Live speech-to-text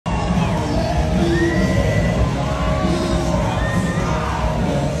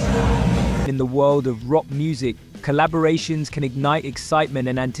the world of rock music, collaborations can ignite excitement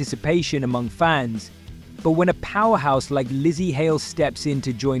and anticipation among fans. But when a powerhouse like Lzzy Hale steps in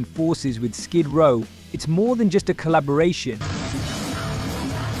to join forces with Skid Row, it's more than just a collaboration.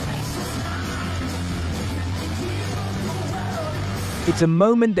 It's a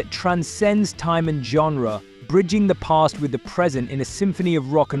moment that transcends time and genre, bridging the past with the present in a symphony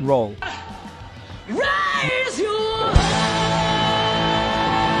of rock and roll.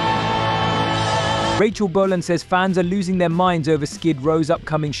 Rachel Bolan says fans are losing their minds over Skid Row's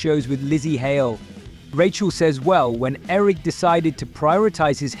upcoming shows with Lzzy Hale. Rachel says, well, when Eric decided to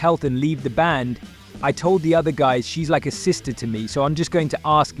prioritize his health and leave the band, I told the other guys she's like a sister to me, so I'm just going to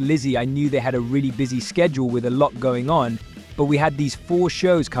ask Lzzy. I knew they had a really busy schedule with a lot going on, but we had these 4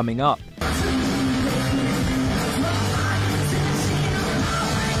 shows coming up.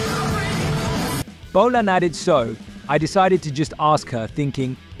 Bolan added, so I decided to just ask her,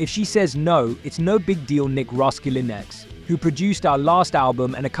 thinking, if she says no, it's no big deal. Nick Roskilinex, who produced our last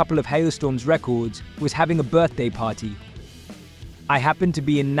album and a couple of Halestorm's records, was having a birthday party. I happened to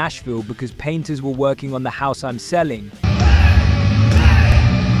be in Nashville because painters were working on the house I'm selling.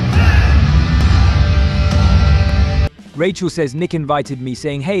 Rachel says Nick invited me,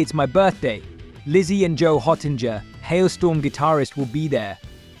 saying, hey, it's my birthday. Lzzy and Joe Hottinger, Halestorm guitarist, will be there.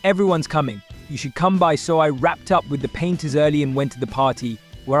 Everyone's coming. You should come by. So I wrapped up with the painters early and went to the party,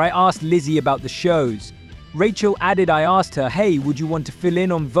 where I asked Lzzy about the shows. Rachel added, I asked her, hey, would you want to fill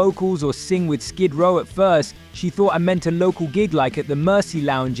in on vocals or sing with Skid Row? At first, she thought I meant a local gig like at the Mercy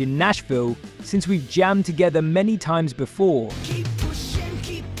Lounge in Nashville, since we've jammed together many times before. Keep pushing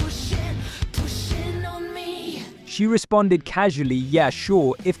on me. She responded casually, yeah,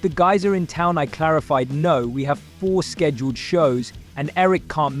 sure. If the guys are in town. I clarified, no, we have 4 scheduled shows and Eric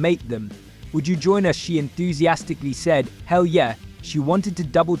can't make them. Would you join us? She enthusiastically said, hell yeah. She wanted to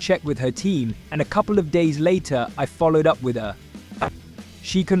double check with her team, and a couple of days later, I followed up with her.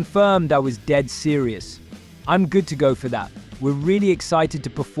 She confirmed I was dead serious. I'm good to go for that. We're really excited to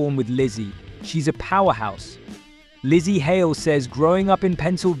perform with Lzzy. She's a powerhouse. Lzzy Hale says, growing up in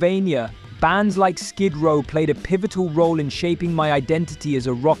Pennsylvania, bands like Skid Row played a pivotal role in shaping my identity as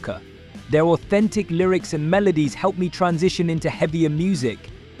a rocker. Their authentic lyrics and melodies helped me transition into heavier music.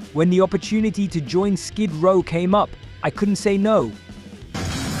 When the opportunity to join Skid Row came up, I couldn't say no.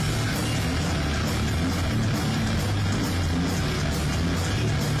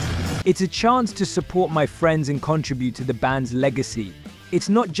 It's a chance to support my friends and contribute to the band's legacy. It's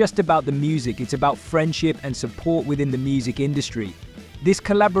not just about the music, it's about friendship and support within the music industry. This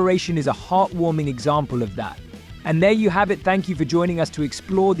collaboration is a heartwarming example of that. And there you have it. Thank you for joining us to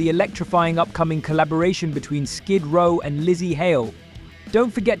explore the electrifying upcoming collaboration between Skid Row and Lzzy Hale.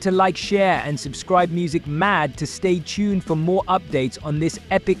 Don't forget to like, share, and subscribe Music Mad to stay tuned for more updates on this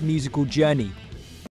epic musical journey.